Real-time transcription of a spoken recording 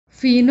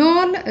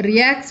Phenol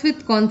reacts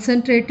with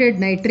concentrated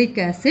nitric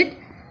acid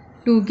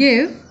to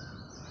give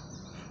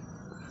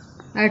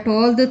at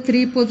all the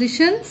three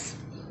positions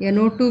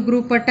NO2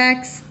 group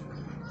attacks.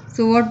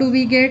 So what do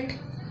we get?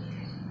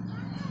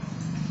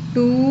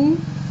 2,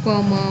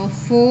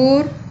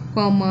 4,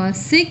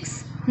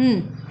 6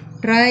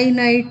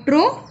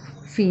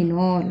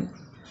 trinitrophenol.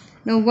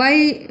 Now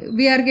why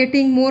we are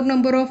getting more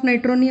number of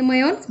nitronium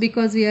ions?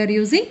 Because we are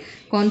using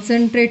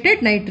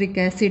concentrated nitric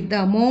acid.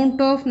 The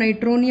amount of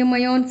nitronium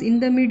ions in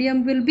the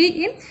medium will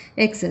be in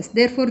excess.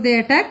 Therefore they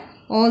attack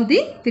all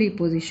the three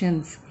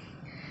positions.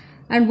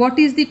 And what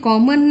is the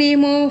common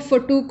name of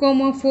 2,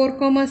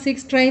 4,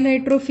 6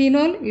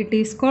 trinitrophenol? It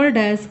is called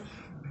as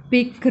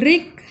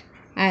picric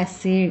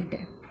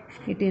acid.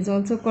 It is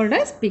also called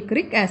as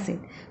picric acid.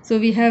 So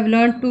we have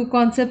learned two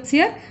concepts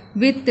here.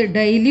 With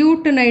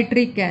dilute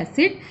nitric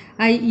acid,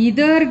 I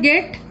either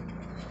get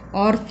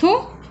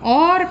ortho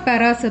or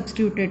para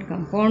substituted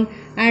compound,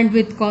 and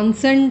with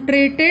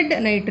concentrated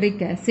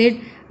nitric acid,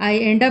 I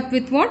end up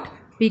with what?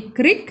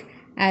 Picric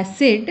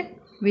acid,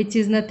 which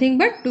is nothing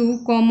but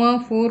 2,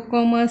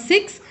 4,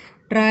 6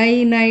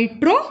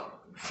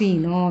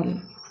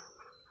 trinitrophenol.